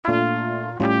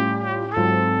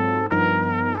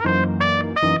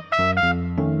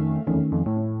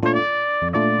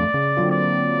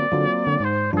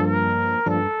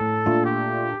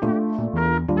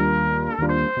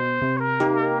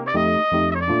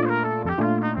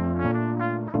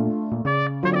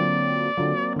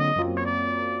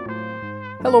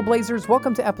Hello, Blazers.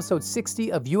 Welcome to episode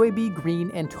 60 of UAB Green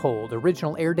and Told.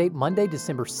 Original air date Monday,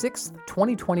 December 6th,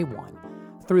 2021.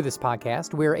 Through this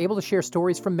podcast, we are able to share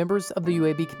stories from members of the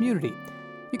UAB community.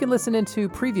 You can listen into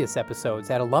previous episodes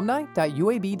at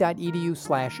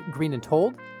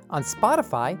alumni.uab.edu/greenandtold, on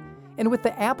Spotify, and with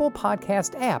the Apple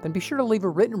Podcast app. And be sure to leave a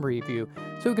written review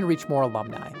so we can reach more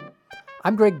alumni.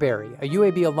 I'm Greg Berry, a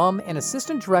UAB alum and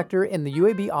Assistant Director in the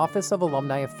UAB Office of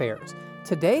Alumni Affairs.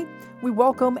 Today, we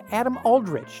welcome Adam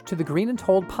Aldrich to the Green and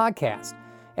Told podcast.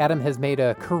 Adam has made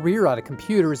a career out of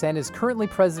computers and is currently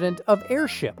president of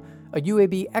Airship, a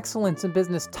UAB Excellence in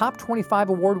Business Top 25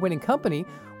 award-winning company,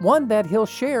 one that he'll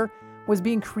share was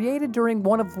being created during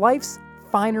one of life's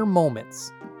finer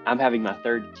moments. I'm having my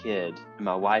third kid, and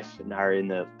my wife and I are in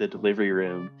the delivery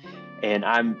room, and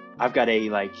I've got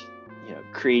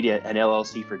create an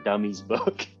LLC for Dummies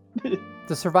book.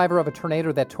 The survivor of a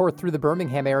tornado that tore through the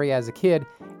Birmingham area as a kid,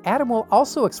 Adam will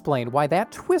also explain why that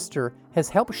twister has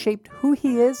helped shape who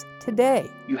he is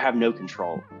today. You have no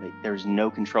control. There's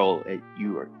no control.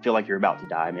 You feel like you're about to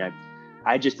die. I mean,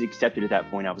 I just accepted at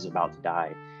that point I was about to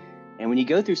die. And when you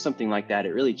go through something like that,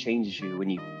 it really changes you. When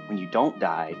you don't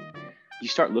die, you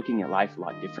start looking at life a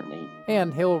lot differently.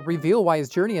 And he'll reveal why his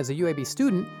journey as a UAB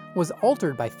student was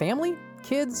altered by family,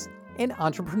 kids, and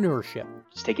entrepreneurship.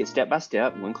 Just take it step by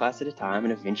step, one class at a time,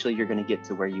 and eventually you're going to get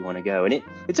to where you want to go. And it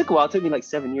took a while. It took me like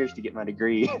 7 years to get my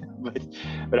degree,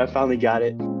 but I finally got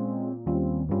it.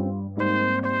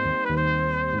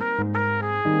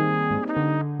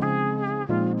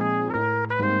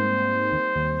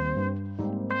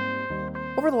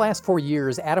 Over the last 4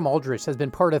 years, Adam Aldrich has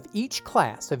been part of each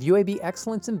class of UAB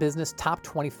Excellence in Business Top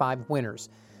 25 winners.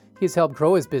 He has helped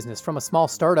grow his business from a small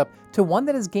startup to one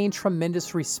that has gained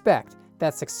tremendous respect.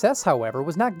 That success, however,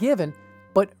 was not given,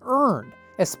 but earned,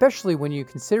 especially when you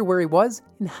consider where he was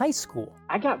in high school.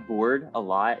 I got bored a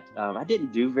lot. I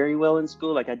didn't do very well in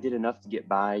school. I did enough to get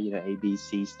by, A, B,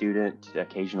 C student,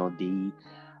 occasional D.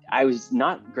 I was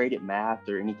not great at math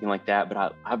or anything like that,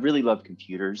 but I really loved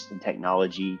computers and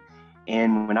technology.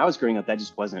 And when I was growing up, that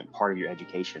just wasn't part of your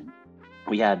education.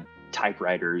 We had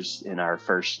typewriters in our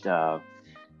first,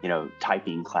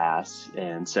 typing class.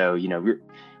 And so,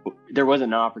 there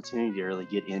wasn't an opportunity to really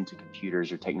get into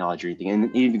computers or technology or anything.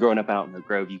 And even growing up out in the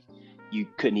Grove, you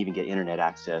couldn't even get internet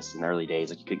access in the early days.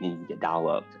 Like you couldn't even get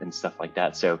dial-up and stuff like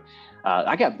that. So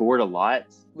I got bored a lot.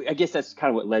 I guess that's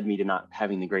kind of what led me to not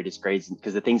having the greatest grades,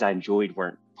 because the things I enjoyed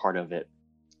weren't part of it.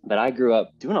 But I grew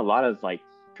up doing a lot of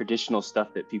traditional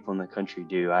stuff that people in the country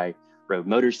do. I rode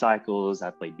motorcycles.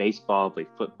 I played baseball, played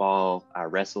football. I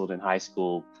wrestled in high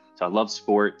school. So I love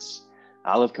sports.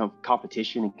 I love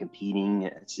competition and competing.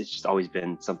 It's just always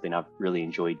been something I've really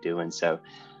enjoyed doing. So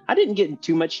I didn't get in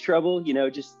too much trouble,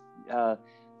 just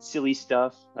silly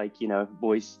stuff like,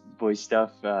 boys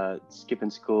stuff, skipping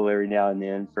school every now and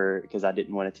then because I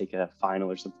didn't want to take a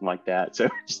final or something like that. So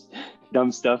just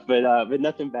dumb stuff, but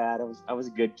nothing bad. I was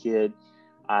a good kid.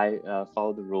 I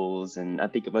followed the rules, and I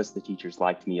think most of the teachers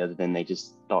liked me, other than they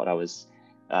just thought I was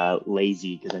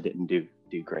lazy because I didn't do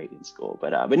great in school.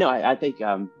 But no, I think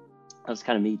that was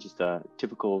kind of me, just a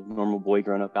typical normal boy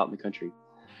growing up out in the country.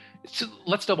 So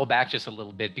let's double back just a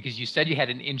little bit, because you said you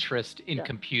had an interest in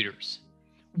computers.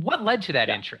 What led to that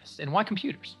interest, and why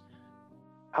computers?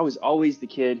 I was always the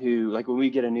kid who, when we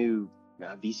get a new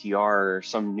VCR or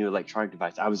some new electronic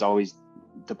device, I was always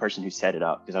the person who set it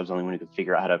up, because I was the only one who could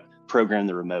figure out how to program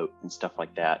the remote and stuff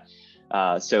like that.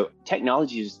 So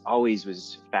technology always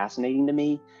was fascinating to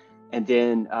me. And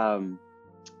then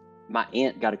my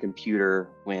aunt got a computer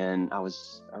when I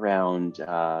was around,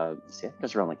 I think I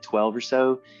was around 12 or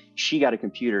so. She got a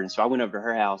computer. And so I went over to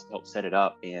her house to help set it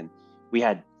up. And we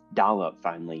had dial-up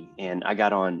finally. And I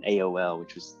got on AOL,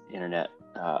 which was Internet,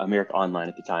 America Online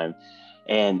at the time.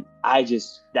 And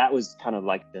that was kind of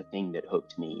the thing that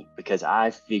hooked me, because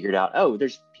I figured out,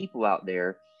 there's people out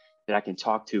there that I can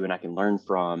talk to and I can learn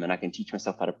from, and I can teach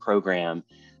myself how to program.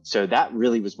 So that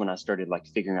really was when I started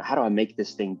figuring out, how do I make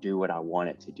this thing do what I want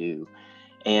it to do?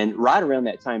 And right around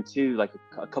that time too,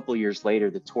 a couple of years later,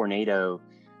 the tornado,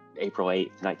 April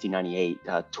 8th, 1998,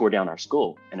 tore down our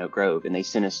school in Oak Grove, and they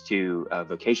sent us to a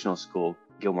vocational school,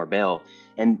 Gilmore Bell.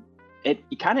 And it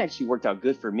kind of actually worked out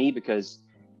good for me, because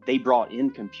they brought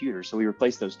in computers. So we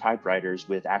replaced those typewriters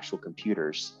with actual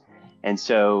computers. And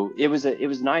so it was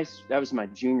nice. That was my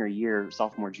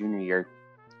sophomore, junior year.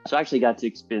 So I actually got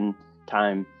to spend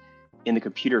time in the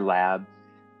computer lab.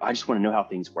 I just want to know how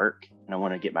things work, and I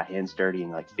want to get my hands dirty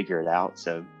and figure it out.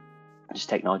 So just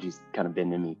technology's kind of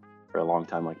been in me for a long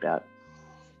time like that.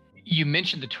 You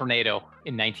mentioned the tornado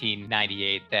in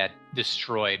 1998 that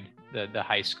destroyed the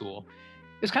high school.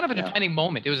 It was kind of a defining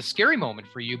moment. It was a scary moment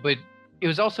for you, but It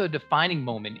was also a defining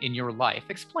moment in your life.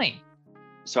 Explain.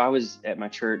 So I was at my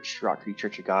church, Rock Creek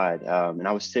Church of God, and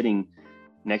I was sitting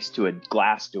next to a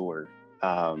glass door.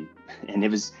 And it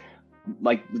was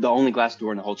like the only glass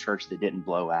door in the whole church that didn't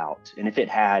blow out. And if it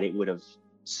had, it would have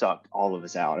sucked all of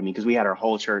us out. I mean, because we had our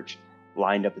whole church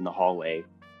lined up in the hallway.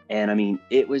 And I mean,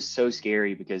 it was so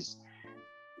scary because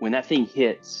when that thing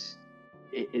hits,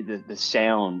 the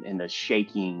sound and the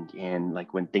shaking, and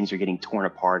like when things are getting torn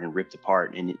apart and ripped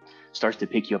apart, and it starts to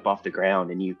pick you up off the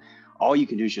ground, and all you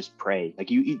can do is just pray.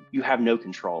 Like you have no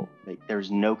control. Like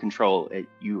there's no control.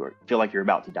 Feel like you're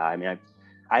about to die. I mean,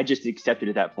 I just accepted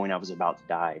at that point I was about to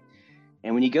die.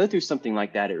 And when you go through something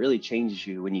like that, it really changes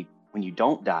you. When you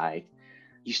don't die,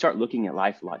 you start looking at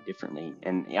life a lot differently.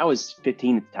 And I was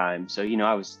 15 at the time, so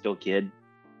I was still a kid,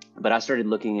 but I started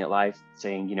looking at life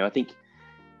saying, I think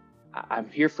I'm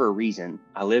here for a reason.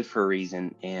 I live for a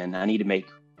reason, and I need to make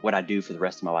what I do for the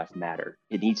rest of my life matter.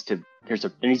 There needs to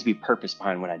be purpose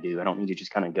behind what I do. I don't need to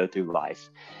just kind of go through life.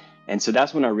 And so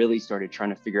that's when I really started trying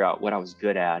to figure out what I was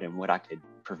good at and what I could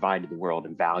provide to the world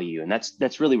and value. And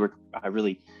that's really where I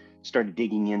really started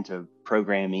digging into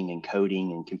programming and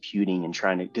coding and computing and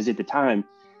because at the time,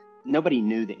 nobody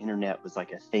knew the internet was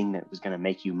like a thing that was going to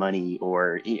make you money,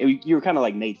 or you were kind of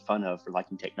like made fun of for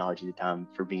liking technology at the time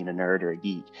for being a nerd or a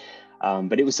geek.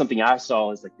 But it was something I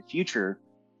saw as like the future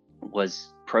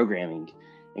was programming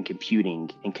and computing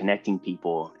and connecting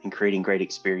people and creating great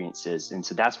experiences. And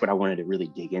so that's what I wanted to really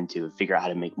dig into and figure out how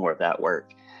to make more of that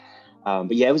work.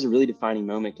 But yeah, it was a really defining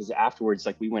moment because afterwards,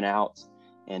 like we went out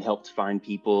and helped find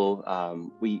people.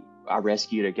 I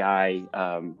rescued a guy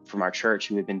from our church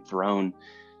who had been thrown.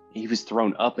 He was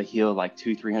thrown up a hill like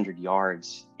 200-300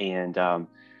 yards. And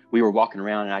we were walking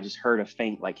around and I just heard a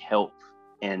faint like help,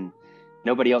 and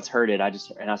nobody else heard it. I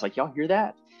was like, y'all hear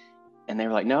that? And they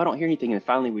were like, no, I don't hear anything. And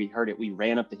finally we heard it. We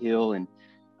ran up the hill, and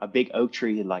a big oak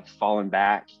tree had like fallen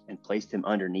back and placed him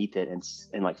underneath it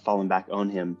and like fallen back on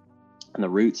him. And the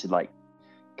roots had like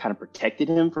kind of protected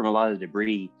him from a lot of the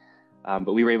debris.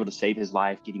 But we were able to save his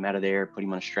life, get him out of there, put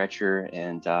him on a stretcher.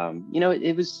 And,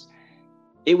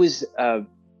 it was a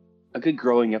good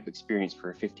growing up experience for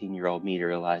a 15-year-old me to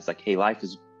realize like, hey, life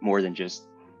is more than just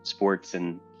sports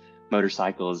and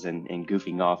motorcycles and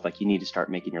goofing off. Like you need to start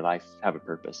making your life have a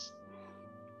purpose.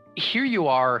 Here you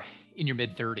are in your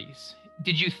mid-30s.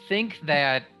 Did you think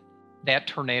that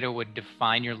tornado would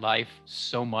define your life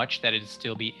so much that it'd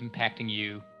still be impacting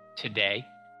you today?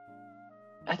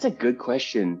 That's a good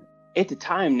question. At the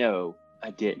time, no,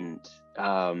 I didn't.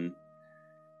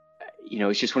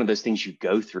 It's just one of those things you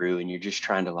go through, and you're just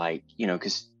trying to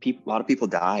because a lot of people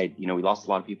died. We lost a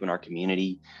lot of people in our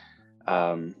community.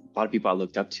 A lot of people I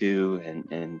looked up to,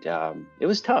 and it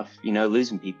was tough,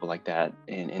 losing people like that.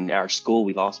 And in our school,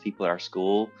 we lost people at our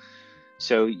school.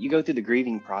 So you go through the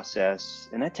grieving process,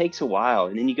 and that takes a while.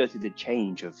 And then you go through the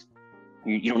change of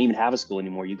you don't even have a school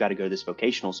anymore. You've got to go to this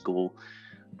vocational school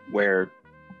where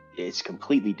it's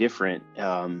completely different.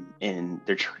 And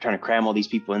they're trying to cram all these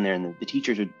people in there, and the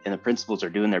teachers and the principals are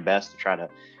doing their best to try to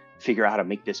figure out how to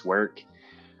make this work.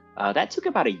 That took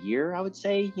about a year, I would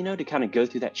say, to kind of go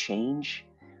through that change.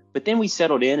 But then we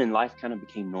settled in and life kind of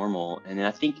became normal. And then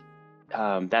I think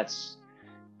that's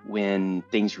when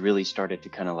things really started to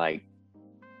kind of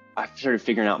I started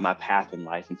figuring out my path in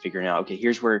life and figuring out, okay,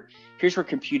 here's where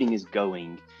computing is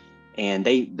going. And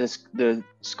the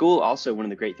school also, one of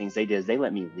the great things they did is they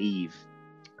let me leave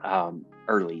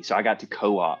early. So I got to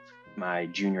co-op my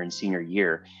junior and senior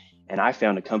year. And I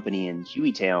found a company in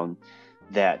Hueytown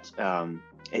that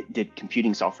it did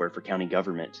computing software for county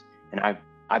government. And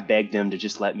I begged them to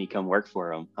just let me come work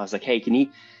for them. I was like, hey, can you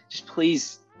just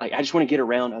please, I just want to get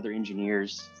around other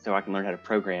engineers so I can learn how to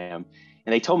program.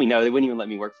 And they told me no, they wouldn't even let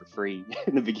me work for free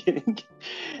in the beginning.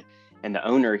 And the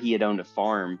owner, he had owned a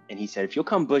farm, and he said, if you'll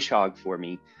come bush hog for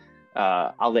me,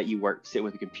 I'll let you sit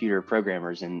with the computer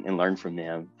programmers and learn from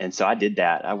them. And so I did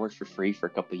that. I worked for free for a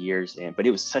couple of years, but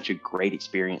it was such a great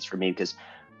experience for me because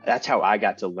that's how I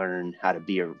got to learn how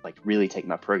to really take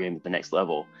my program to the next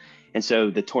level. And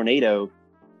so the tornado,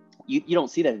 you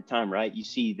don't see that at the time, right? You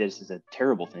see this as a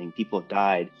terrible thing. People have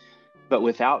died. But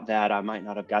without that, I might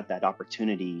not have got that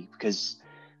opportunity because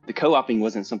the co-oping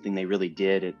wasn't something they really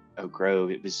did at Oak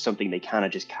Grove. It was something they kind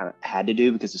of had to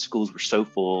do because the schools were so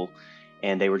full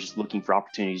and they were just looking for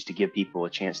opportunities to give people a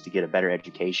chance to get a better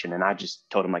education. And I just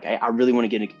told them hey, I really want to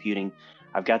get into computing.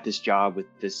 I've got this job with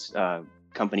this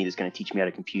company that's going to teach me how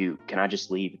to compute. Can I just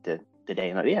leave at the day?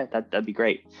 And yeah, that'd be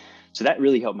great. So that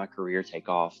really helped my career take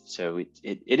off. So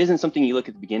it isn't something you look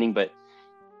at the beginning, but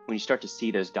when you start to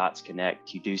see those dots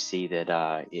connect, you do see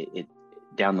that it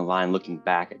down the line, looking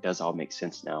back, it does all make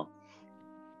sense now.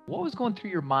 What was going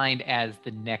through your mind as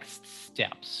the next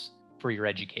steps for your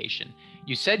education?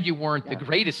 You said you weren't the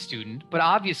greatest student, but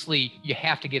obviously you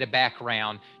have to get a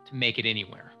background to make it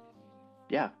anywhere.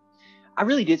 Yeah. I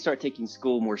really did start taking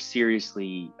school more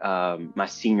seriously my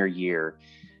senior year.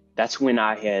 That's when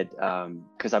I had,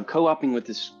 because I'm co-oping with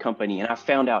this company, and I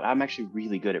found out I'm actually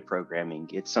really good at programming.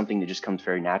 It's something that just comes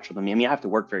very natural to me. I mean, I have to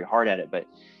work very hard at it, but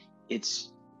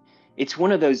it's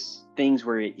one of those things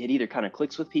where it either kind of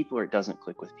clicks with people or it doesn't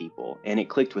click with people. And it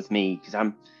clicked with me because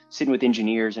I'm sitting with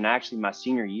engineers, and actually my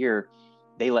senior year,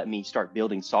 they let me start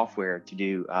building software to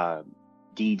do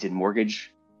deeds and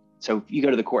mortgage. So you go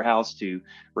to the courthouse to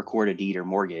record a deed or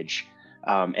mortgage.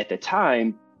 At the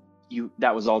time,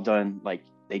 that was all done, like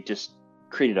they just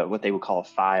created what they would call a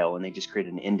file, and they just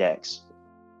created an index.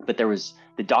 But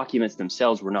the documents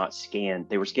themselves were not scanned.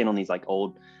 They were scanned on these like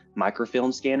old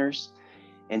microfilm scanners.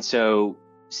 And so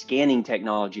scanning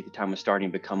technology at the time was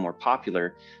starting to become more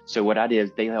popular. So what I did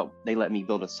is they let me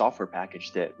build a software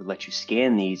package that would let you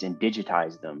scan these and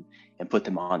digitize them and put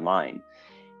them online.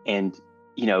 And,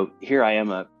 here I am,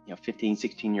 a 15,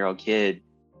 16-year-old kid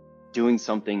doing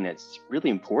something that's really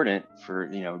important for,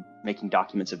 making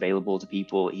documents available to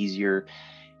people easier.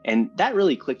 And that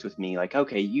really clicked with me, like,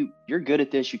 okay, you're good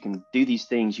at this. You can do these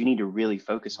things. You need to really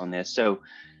focus on this. So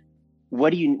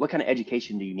what kind of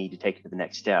education do you need to take it to the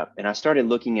next step? And I started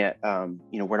looking at, where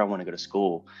do I want to go to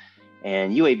school?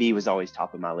 And UAB was always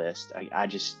top of my list. I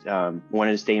just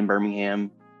wanted to stay in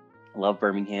Birmingham. I love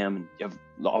Birmingham, and I've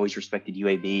always respected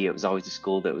UAB. It was always a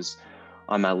school that was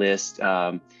on my list.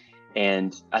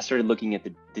 And I started looking at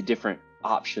the different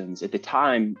options. At the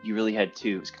time, you really had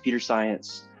two. It was computer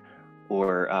science,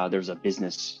 or there was a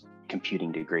business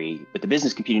computing degree. But the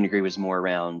business computing degree was more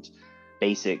around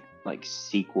basic, like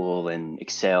SQL and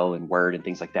Excel and Word and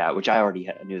things like that, which I already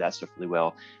knew that stuff really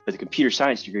well. But the computer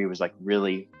science degree was like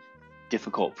really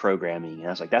difficult programming. And I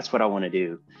was like, that's what I want to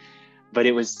do. But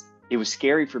it was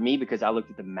scary for me because I looked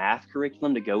at the math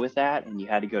curriculum to go with that, and you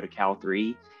had to go to Cal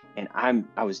 3. And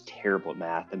I was terrible at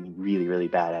math. I mean, really, really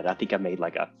bad at it. I think I made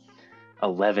like a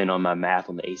 11 on my math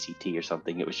on the ACT or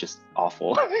something. It was just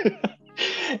awful.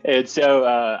 And so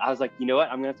I was like, you know what?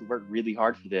 I'm going to have to work really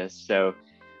hard for this. So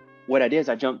what I did is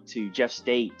I jumped to Jeff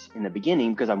State in the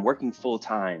beginning because I'm working full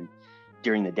time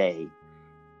during the day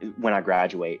when I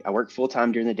graduate. I work full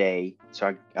time during the day.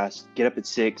 So I get up at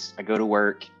 6, I go to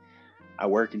work, I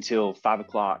work until 5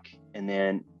 o'clock. And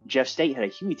then Jeff State had a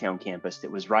Hueytown campus that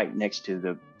was right next to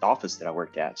the office that I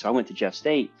worked at. So I went to Jeff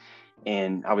State,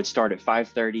 and I would start at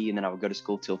 5:30, and then I would go to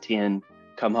school till 10,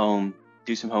 come home,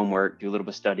 do some homework, do a little bit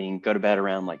of studying, go to bed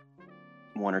around like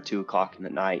 1 or 2 o'clock in the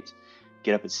night,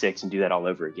 get up at 6 and do that all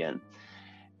over again.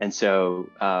 And so,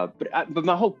 but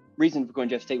my whole reason for going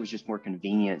to Jeff State was just more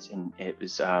convenience. And it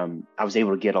was, I was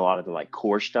able to get a lot of the like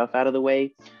core stuff out of the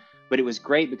way. But it was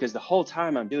great because the whole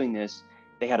time I'm doing this,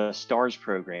 they had a STARS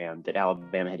program that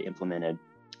Alabama had implemented.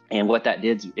 And what that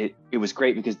did, it was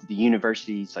great because the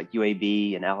universities like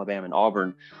UAB and Alabama and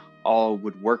Auburn all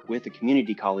would work with the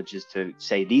community colleges to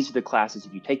say, these are the classes,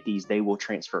 if you take these, they will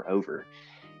transfer over.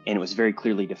 And it was very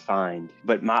clearly defined.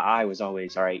 But my eye was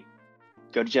always, all right,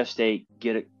 go to Jeff State,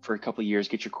 get it for a couple of years,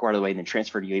 get your core out of the way, and then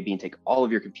transfer to UAB and take all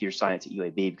of your computer science at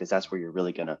UAB, because that's where you're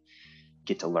really going to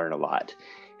get to learn a lot.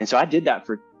 And so I did that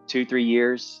for 2-3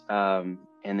 years,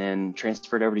 and then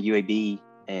transferred over to UAB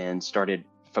and started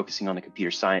focusing on the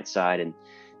computer science side and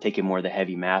taking more of the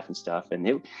heavy math and stuff.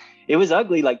 And it was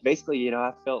ugly. Like basically,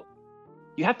 I felt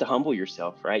you have to humble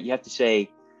yourself, right? You have to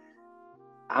say,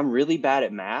 I'm really bad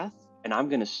at math, and I'm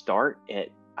going to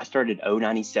I started at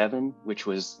 097, which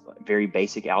was very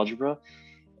basic algebra.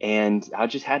 And I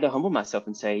just had to humble myself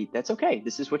and say, that's okay.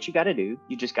 This is what you got to do.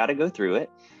 You just got to go through it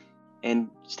and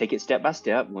just take it step by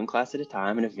step, one class at a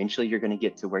time. And eventually you're going to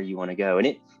get to where you want to go. And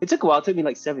it took a while. It took me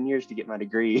like 7 years to get my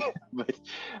degree, but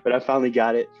I finally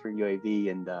got it for UAB,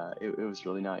 and it was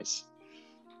really nice.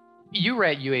 You were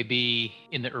at UAB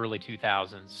in the early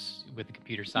 2000s with the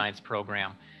computer science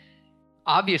program.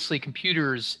 Obviously,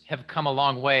 computers have come a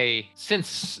long way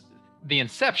since the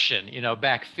inception,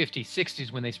 back 50s,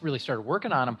 60s when they really started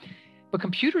working on them. But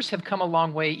computers have come a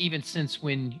long way even since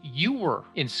when you were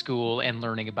in school and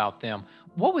learning about them.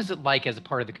 What was it like as a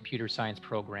part of the computer science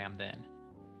program then?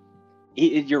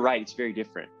 You're right. It's very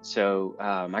different. So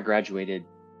I graduated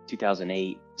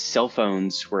 2008. Cell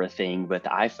phones were a thing, but the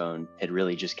iPhone had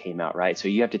really just came out, right? So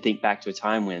you have to think back to a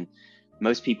time when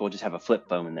most people just have a flip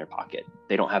phone in their pocket.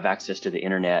 They don't have access to the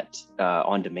internet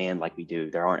on demand like we do.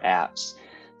 There aren't apps.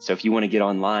 So if you want to get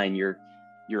online, you're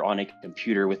on a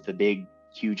computer with the big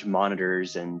huge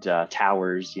monitors and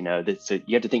towers, so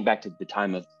you have to think back to the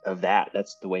time of that.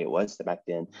 That's the way it was back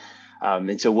then.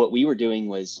 And so what we were doing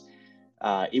was,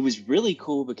 it was really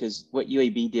cool because what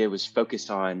UAB did was focus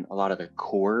on a lot of the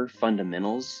core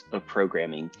fundamentals of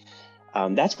programming.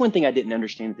 That's one thing I didn't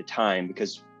understand at the time,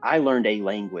 because I learned a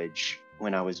language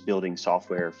when I was building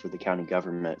software for the county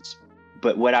government.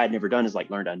 But what I'd never done is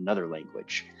learned another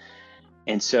language.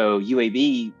 And so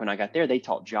UAB, when I got there, they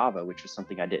taught Java, which was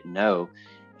something I didn't know.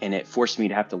 And it forced me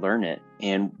to have to learn it.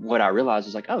 And what I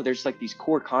realized was there's these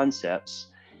core concepts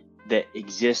that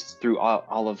exist through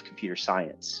all of computer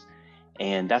science.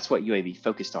 And that's what UAB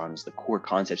focused on, was the core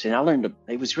concepts. And I learned,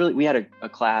 we had a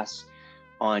class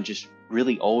on just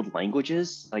really old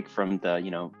languages, from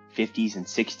the 50s and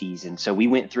 60s. And so we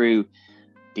went through,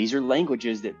 these are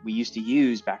languages that we used to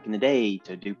use back in the day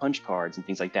to do punch cards and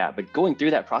things like that. But going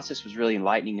through that process was really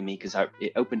enlightening to me, because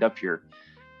it opened up your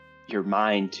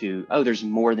mind to, there's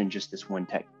more than just this one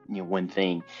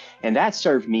thing. And that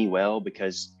served me well,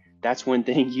 because that's one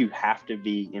thing you have to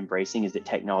be embracing, is that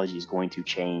technology is going to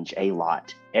change a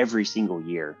lot every single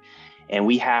year. And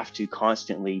we have to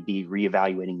constantly be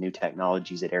reevaluating new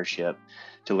technologies at Airship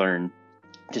to learn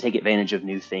to take advantage of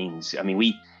new things. I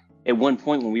mean, at one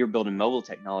point when we were building mobile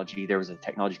technology, there was a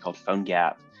technology called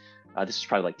PhoneGap. This was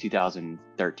probably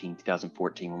 2013,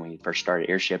 2014 when we first started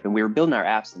Airship, and we were building our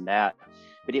apps in that,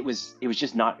 but it was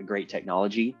just not a great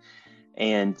technology.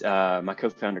 And my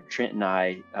co-founder Trent and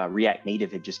I, React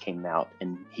Native had just came out,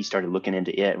 and he started looking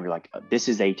into it, and we were like, this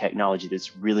is a technology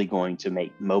that's really going to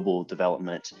make mobile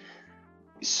development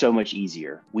so much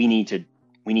easier. We need to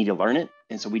learn it.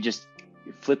 And so we just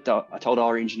flipped out. I told all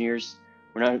our engineers,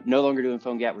 we're no longer doing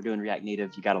PhoneGap, we're doing React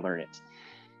Native. You got to learn it.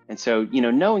 And so,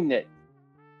 knowing that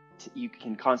you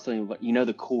can constantly,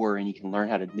 the core, and you can learn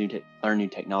how to learn new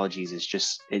technologies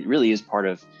it really is part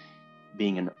of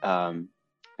being an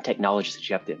technologist that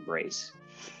you have to embrace.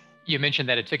 You mentioned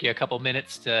that it took you a couple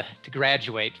minutes to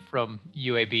graduate from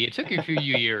UAB. It took you a few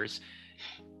years.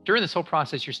 During this whole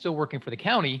process, you're still working for the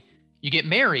county. You get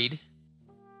married,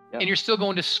 and you're still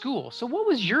going to school. So what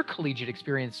was your collegiate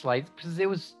experience like? Because it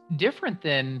was different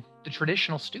than the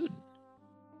traditional student.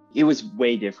 It was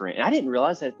way different. And I didn't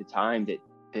realize that at the time,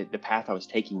 that the path I was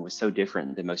taking was so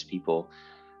different than most people.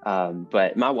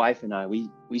 But my wife and I,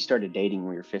 we started dating when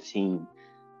we were 15.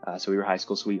 So we were high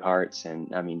school sweethearts.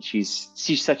 And I mean, she's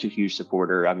such a huge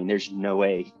supporter. I mean, there's no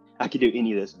way I could do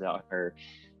any of this without her.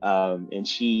 And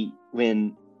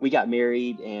when we got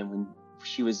married, and when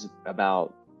she was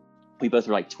we both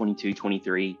were 22,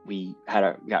 23, we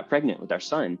got pregnant with our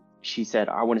son. She said,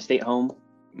 I want to stay at home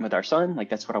with our son.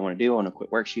 That's what I want to do. I want to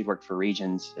quit work. She'd worked for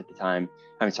Regions at the time.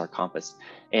 Compass.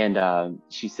 And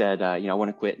she said, I want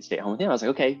to quit and stay at home with him. I was like,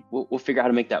 okay, we'll figure out how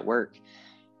to make that work.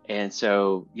 And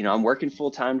so, I'm working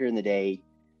full time during the day,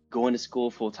 going to school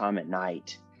full time at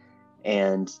night.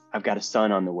 And I've got a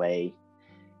son on the way.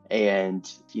 And,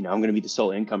 I'm going to be the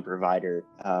sole income provider.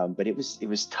 But it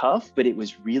was tough, but it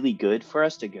was really good for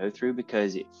us to go through,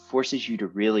 because it forces you to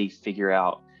really figure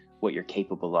out what you're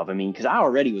capable of. I mean, because I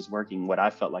already was working what I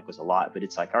felt like was a lot, but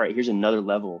it's all right, here's another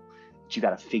level that you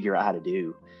got to figure out how to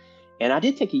do. And I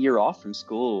did take a year off from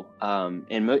school. And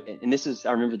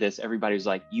I remember this, everybody was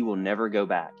like, you will never go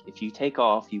back. If you take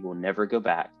off, you will never go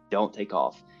back. Don't take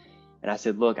off. And I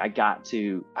said, look, I've got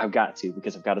to,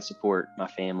 because I've got to support my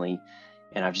family.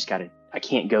 And I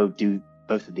can't go do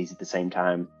both of these at the same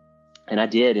time. And I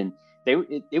did. And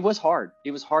it was hard. It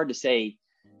was hard to say,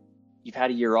 you've had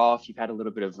a year off, you've had a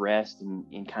little bit of rest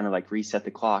and kind of reset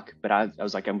the clock. But I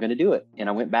was like, I'm going to do it. And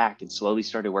I went back and slowly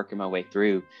started working my way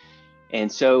through.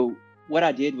 And so what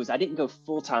I did was, I didn't go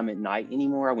full time at night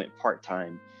anymore. I went part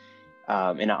time.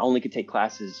 And I only could take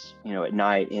classes, at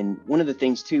night. And one of the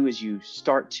things too, is you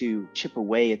start to chip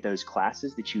away at those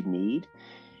classes that you need.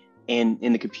 And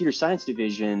in the computer science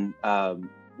division,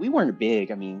 we weren't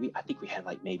big. I mean, I think we had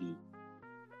maybe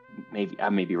I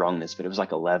may be wrong this, but it was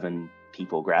 11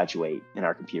 people graduate in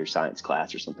our computer science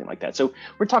class or something like that. So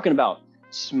we're talking about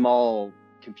small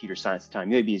computer science at the time.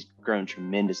 UAB has grown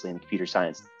tremendously in computer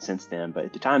science since then, but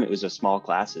at the time it was a small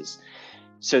classes.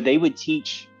 So they would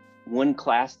teach one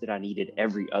class that I needed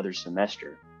every other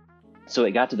semester. So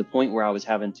it got to the point where I was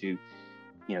having to,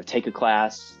 take a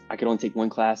class. I could only take one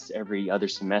class every other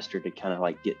semester to kind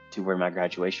of get to where my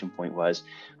graduation point was.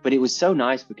 But it was so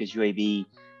nice because UAB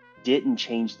didn't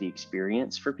change the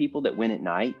experience for people that went at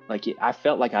night. I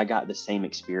felt like I got the same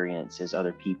experience as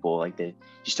other people. You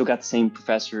still got the same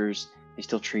professors. They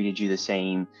still treated you the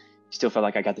same. You still felt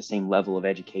like I got the same level of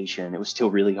education. It was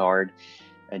still really hard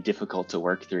and difficult to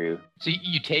work through. So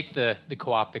you take the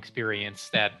co-op experience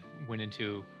that went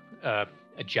into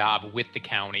a job with the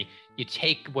county. You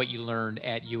take what you learned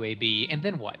at UAB, and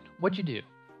then what? What'd you do?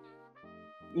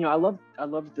 I loved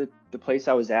the place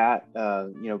I was at,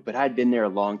 but I had been there a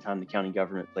long time, the county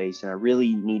government place, and I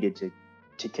really needed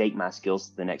to take my skills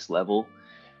to the next level.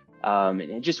 And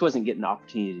it just wasn't getting the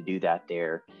opportunity to do that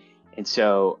there. And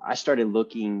so I started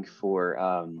looking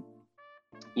for,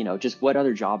 just what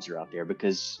other jobs are out there,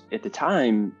 because at the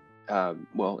time,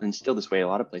 and still this way, a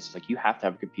lot of places, like, you have to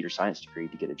have a computer science degree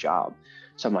to get a job.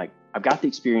 So I'm like, I've got the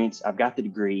experience, I've got the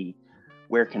degree,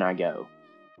 where can I go?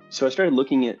 So I started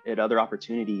looking at other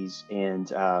opportunities,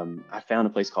 and I found a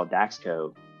place called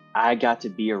Daxco. I got to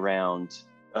be around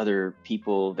other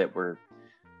people that were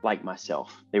like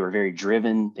myself. They were very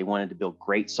driven. They wanted to build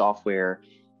great software.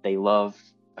 They love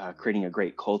creating a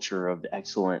great culture of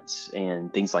excellence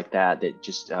and things like that, that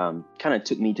just kind of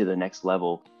took me to the next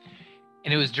level.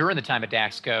 And it was during the time at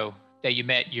Daxco that you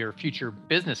met your future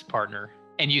business partner,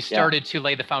 and you started to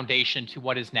lay the foundation to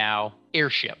what is now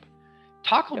Airship.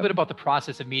 Talk a little bit about the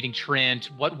process of meeting Trent,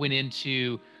 what went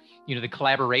into, the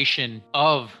collaboration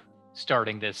of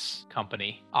starting this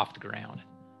company off the ground.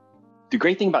 The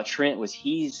great thing about Trent was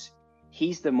he's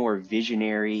the more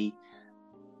visionary,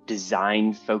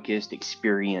 design focused,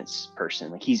 experienced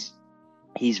person. Like, he's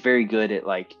very good at,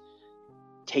 like,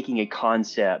 taking a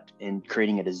concept and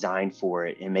creating a design for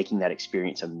it and making that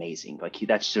experience amazing. Like,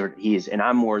 that's sort of he is, and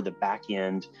I'm more the back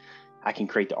end. I can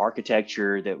create the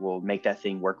architecture that will make that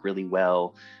thing work really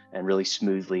well and really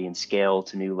smoothly and scale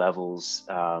to new levels.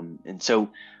 And so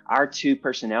our two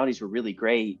personalities were really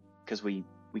great because we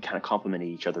kind of complemented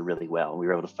each other really well. We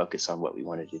were able to focus on what we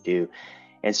wanted to do.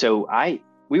 And so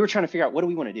we were trying to figure out, what do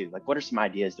we want to do? Like, what are some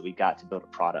ideas that we've got to build a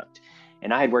product?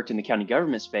 And I had worked in the county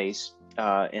government space,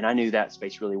 and I knew that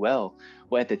space really well.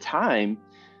 Well, at the time,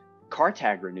 car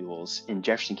tag renewals in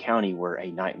Jefferson County were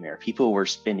a nightmare. People were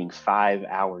spending 5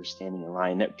 hours standing in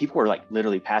line. People were, like,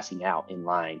 literally passing out in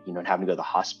line, and having to go to the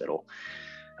hospital.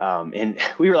 And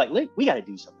we were like, we got to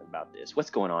do something about this. What's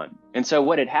going on? And so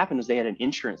what had happened was they had an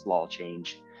insurance law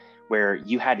change where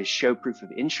you had to show proof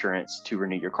of insurance to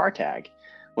renew your car tag.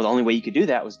 Well, the only way you could do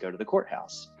that was go to the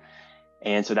courthouse.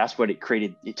 And so that's what it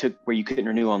created. It took where you couldn't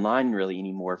renew online really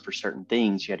anymore for certain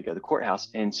things. You had to go to the courthouse.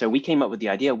 And so we came up with the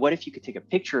idea, what if you could take a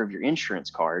picture of your insurance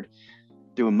card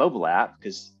through a mobile app,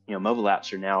 because mobile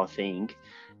apps are now a thing,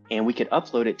 and we could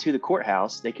upload it to the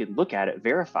courthouse. They could look at it,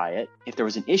 verify it. If there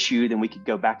was an issue, then we could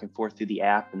go back and forth through the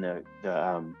app and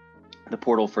the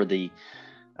portal for the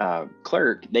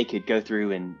clerk. They could go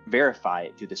through and verify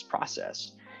it through this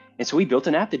process. And so we built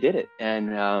an app that did it.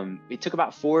 And it took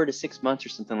about 4 to 6 months or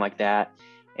something like that.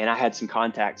 And I had some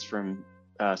contacts from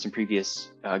some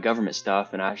previous government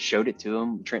stuff, and I showed it to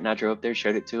them. Trent and I drove up there,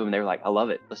 showed it to them, and they were like, I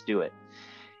love it. Let's do it.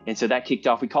 And so that kicked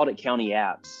off. We called it County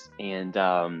Apps, and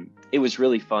it was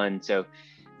really fun. So,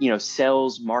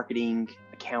 sales, marketing,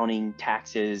 accounting,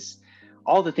 taxes,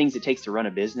 all the things it takes to run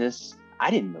a business.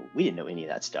 We didn't know any of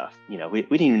that stuff. We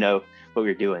didn't even know what we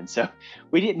were doing. So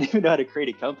we didn't even know how to create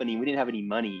a company. We didn't have any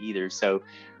money either. So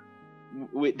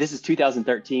this is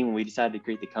 2013 when we decided to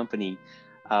create the company.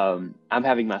 I'm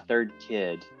having my third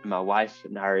kid. My wife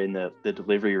and I are in the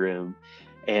delivery room,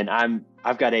 and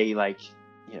I've got a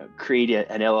create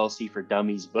an LLC for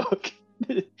dummies book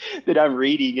that I'm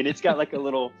reading, and it's got like a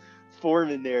little form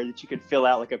in there that you can fill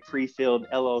out, like a pre-filled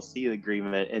LLC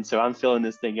agreement. And so I'm filling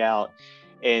this thing out.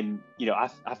 And,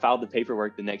 I filed the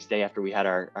paperwork the next day after we had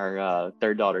our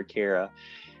third daughter, Kara.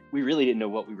 We really didn't know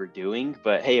what we were doing,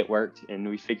 but hey, it worked, and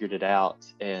we figured it out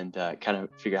and kind of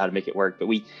figured out how to make it work. But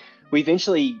we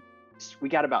eventually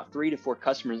got about 3 to 4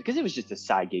 customers, because it was just a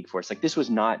side gig for us. Like, this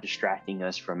was not distracting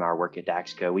us from our work at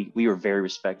Daxco. We were very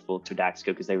respectful to Daxco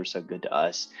because they were so good to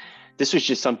us. This was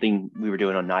just something we were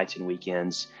doing on nights and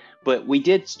weekends. But we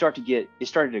did it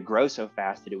started to grow so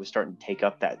fast that it was starting to take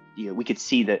up that, we could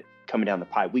see that coming down the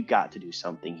pipe. We've got to do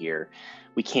something here.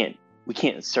 We can't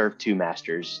serve 2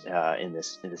 masters in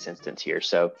this instance here.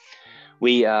 So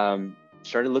we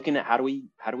started looking at how do we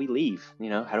leave?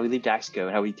 How do we leave Daxco,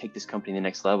 and how do we take this company to the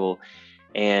next level?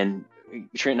 And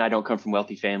Trent and I don't come from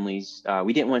wealthy families.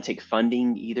 We didn't want to take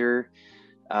funding either,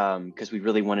 because we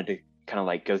really wanted to kind of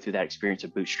like go through that experience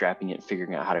of bootstrapping it and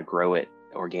figuring out how to grow it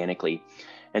organically.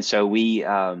 And so we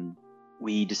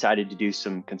decided to do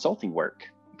some consulting work,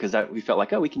 because we felt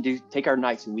like, we can take our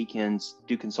nights and weekends,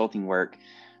 do consulting work.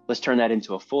 Let's turn that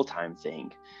into a full-time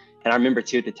thing. And I remember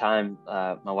too, at the time,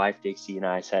 my wife, Dixie, and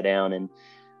I sat down and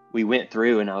we went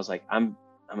through, and I was like, I'm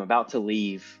about to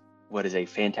leave what is a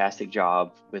fantastic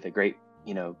job with a great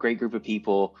group of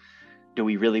people. Do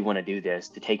we really want to do this,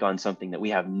 to take on something that we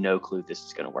have no clue if this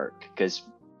is going to work? Because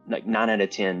like 9 out of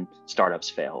 10 startups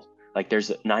fail, Like there's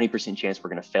a 90% chance we're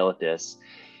going to fail at this.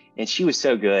 And she was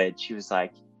so good. She was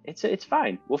like, it's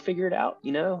fine. We'll figure it out,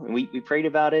 you know? And we prayed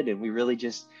about it, and we really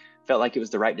just felt like it was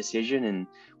the right decision. And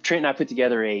Trent and I put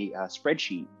together a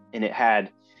spreadsheet, and it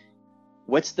had,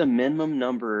 what's the minimum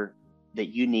number that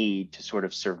you need to sort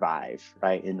of survive,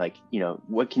 right? And like, you know,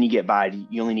 what can you get by?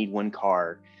 You only need one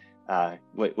car.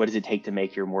 What does it take to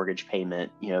make your mortgage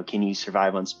payment? You know, can you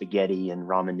survive on spaghetti and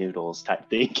ramen noodles type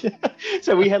thing?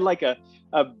 So we had like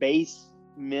a base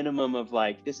minimum of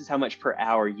like, this is how much per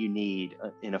hour you need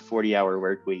in a 40-hour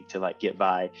work week to like get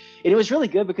by. And it was really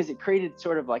good because it created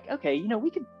sort of like, okay, you know,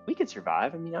 we could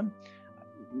survive. I mean,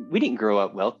 we didn't grow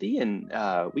up wealthy, and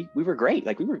we were great.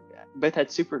 Like we were both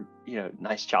had super, you know,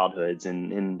 nice childhoods,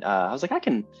 and I was like,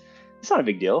 it's not a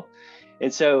big deal.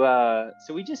 And so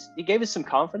it gave us some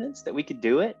confidence that we could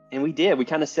do it, and we did. We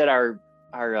kind of set our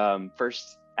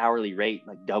first hourly rate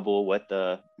like double what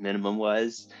the minimum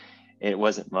was, and it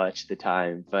wasn't much at the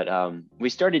time. But we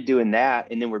started doing that,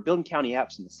 and then we're building County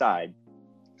Apps on the side.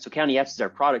 So County Apps is our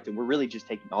product, and we're really just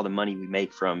taking all the money we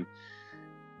make from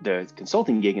the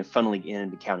consulting gig and funneling it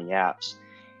into County Apps.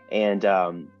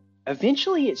 And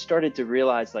eventually it started to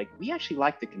realize like we actually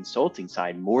like the consulting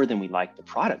side more than we like the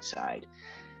product side.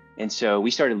 And so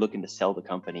we started looking to sell the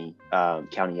company,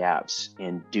 County Apps,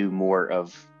 and do more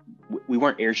of, we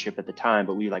weren't Airship at the time,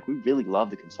 but we really love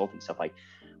the consulting stuff. Like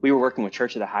we were working with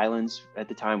Church of the Highlands at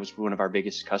the time, was one of our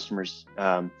biggest customers.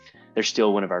 They're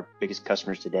still one of our biggest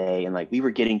customers today. And like we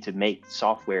were getting to make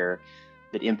software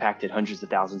that impacted hundreds of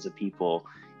thousands of people,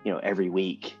 you know, every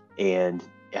week. And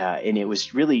it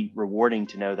was really rewarding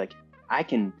to know like I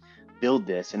can build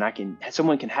this, and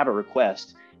someone can have a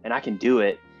request and I can do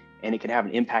it, and it can have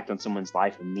an impact on someone's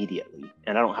life immediately.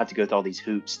 And I don't have to go through all these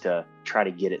hoops to try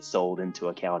to get it sold into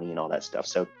a county and all that stuff.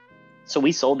 So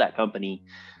we sold that company.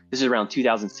 This is around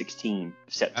 2016,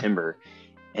 September.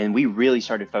 And we really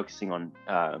started focusing on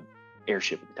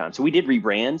Airship at the time. So we did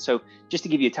rebrand. So just to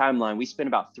give you a timeline, we spent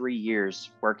about 3 years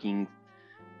working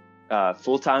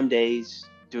full-time days,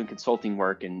 doing consulting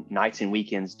work, and nights and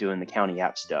weekends doing the County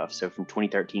App stuff. So from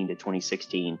 2013 to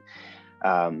 2016.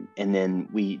 And then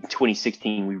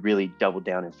 2016, we really doubled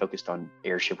down and focused on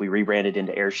Airship. We rebranded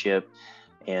into Airship,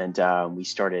 and we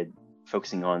started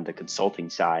focusing on the consulting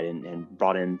side and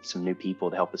brought in some new people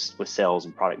to help us with sales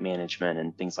and product management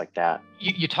and things like that.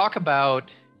 You talk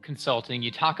about consulting, you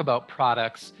talk about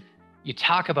products, you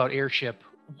talk about Airship.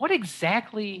 What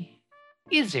exactly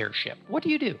is Airship? What do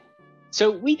you do? So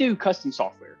we do custom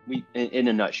software. In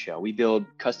a nutshell, we build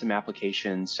custom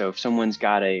applications. So if someone's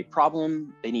got a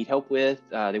problem they need help with,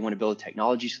 they want to build a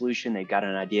technology solution, they've got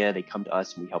an idea, they come to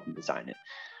us and we help them design it.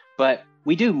 But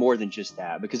we do more than just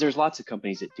that, because there's lots of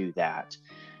companies that do that.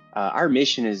 Our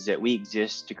mission is that we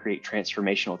exist to create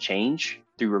transformational change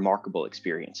through remarkable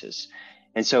experiences.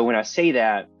 And so when I say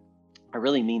that, I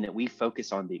really mean that we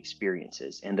focus on the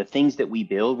experiences and the things that we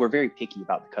build. We're very picky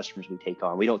about the customers we take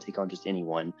on. We don't take on just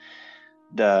anyone.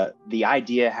 The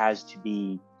idea has to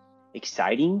be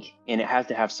exciting, and it has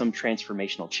to have some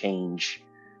transformational change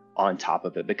on top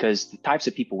of it, because the types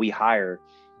of people we hire,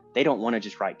 they don't want to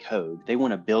just write code. They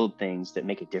want to build things that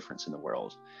make a difference in the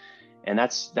world. And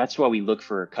that's why we look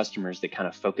for customers that kind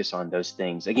of focus on those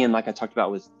things. Again, like I talked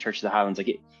about with Church of the Highlands, like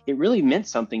it really meant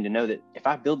something to know that if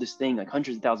I build this thing, like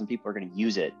hundreds of thousands of people are going to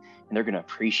use it and they're going to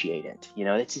appreciate it. You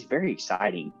know, it's just very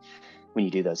exciting when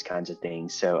you do those kinds of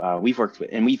things. So we've worked with,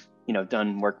 and we've, you know,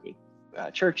 done work with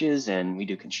churches, and we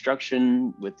do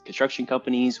construction with construction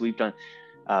companies. We've done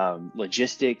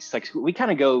logistics. Like we kind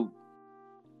of go,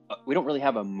 we don't really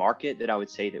have a market that I would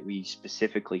say that we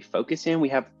specifically focus in. We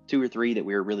have 2 or 3 that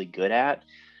we're really good at,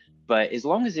 but as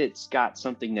long as it's got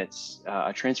something that's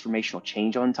a transformational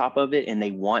change on top of it, and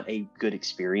they want a good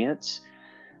experience,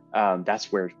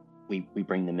 that's where we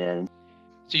bring them in.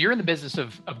 So you're in the business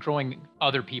of growing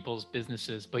other people's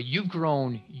businesses, but you've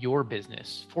grown your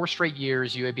business 4 straight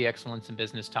years, UAB Excellence in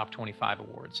Business Top 25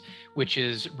 Awards, which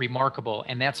is remarkable.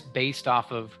 And that's based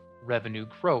off of revenue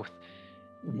growth.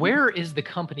 Where is the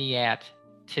company at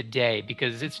today?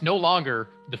 Because it's no longer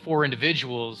the 4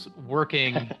 individuals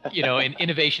working, you know, in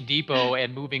Innovation Depot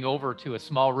and moving over to a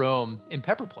small room in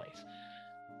Pepper Place.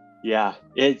 Yeah,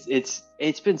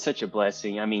 it's been such a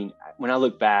blessing. I mean, when I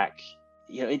look back,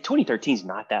 you know, in 2013 is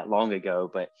not that long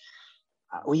ago, but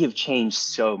we have changed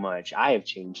so much. I have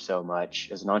changed so much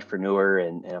as an entrepreneur,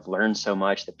 and I've learned so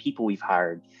much. The people we've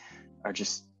hired are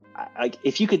just like,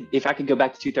 if I could go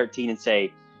back to 2013 and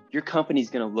say, your company's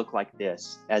going to look like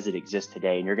this as it exists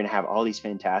today, and you're going to have all these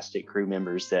fantastic crew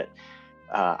members that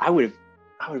I would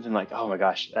I would have been like, oh my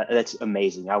gosh, that's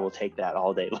amazing. I will take that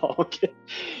all day long.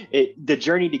 The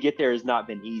journey to get there has not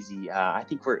been easy. I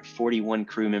think we're at 41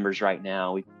 crew members right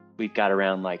now. We've got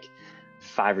around like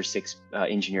 5 or 6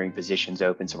 engineering positions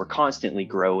open. So we're constantly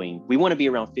growing. We want to be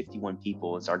around 51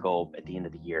 people is our goal at the end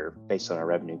of the year based on our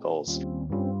revenue goals.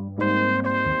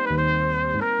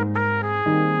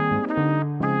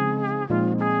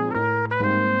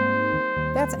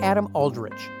 That's Adam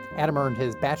Aldrich. Adam earned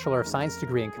his Bachelor of Science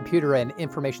degree in Computer and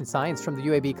Information Science from the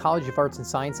UAB College of Arts and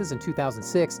Sciences in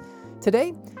 2006.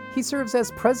 Today, he serves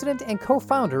as president and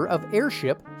co-founder of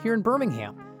Airship here in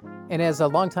Birmingham. And as a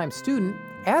longtime student,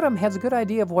 Adam has a good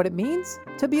idea of what it means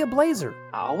to be a Blazer.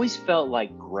 I always felt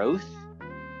like growth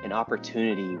and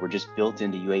opportunity were just built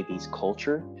into UAB's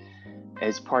culture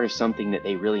as part of something that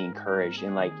they really encouraged.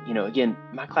 And like, again,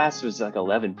 my class was like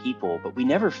 11 people, but we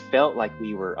never felt like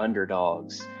we were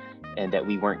underdogs and that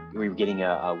we were getting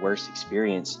a worse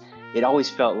experience. It always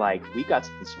felt like we've got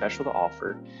something special to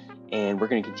offer and we're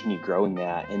going to continue growing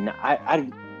that. And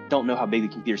I don't know how big the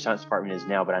computer science department is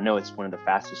now, but I know it's one of the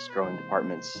fastest growing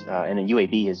departments. And the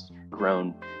UAB has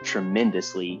grown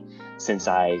tremendously since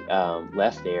I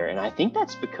left there. And I think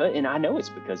that's because, and I know it's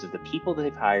because of the people that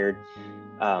they've hired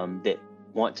that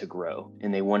want to grow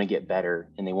and they want to get better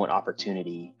and they want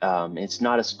opportunity. It's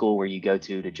not a school where you go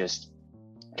to just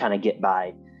kind of get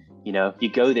by. You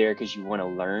go there because you want to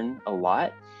learn a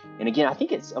lot. And again, I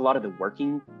think it's a lot of the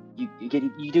working, you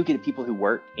do get people who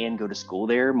work and go to school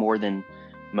there more than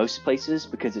most places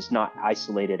because it's not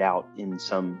isolated out in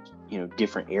some,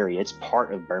 different area. It's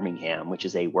part of Birmingham, which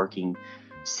is a working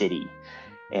city.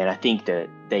 And I think that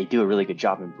they do a really good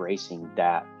job embracing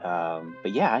that.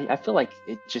 But yeah, I feel like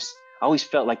I always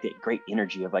felt like that great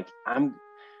energy of like,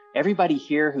 everybody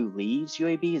here who leaves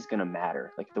UAB is going to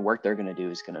matter. Like the work they're going to do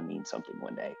is going to mean something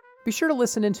one day. Be sure to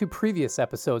listen into previous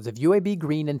episodes of UAB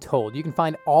Green and Told. You can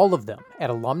find all of them at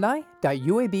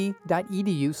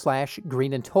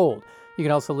alumni.uab.edu/green and told. You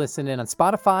can also listen in on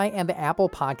Spotify and the Apple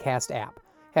Podcast app.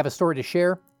 Have a story to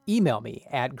share? Email me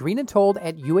at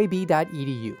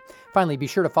greenandtold@uab.edu. Finally, be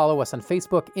sure to follow us on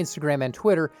Facebook, Instagram, and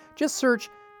Twitter. Just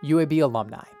search UAB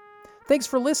Alumni. Thanks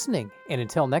for listening, and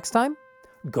until next time,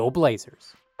 go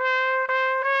Blazers.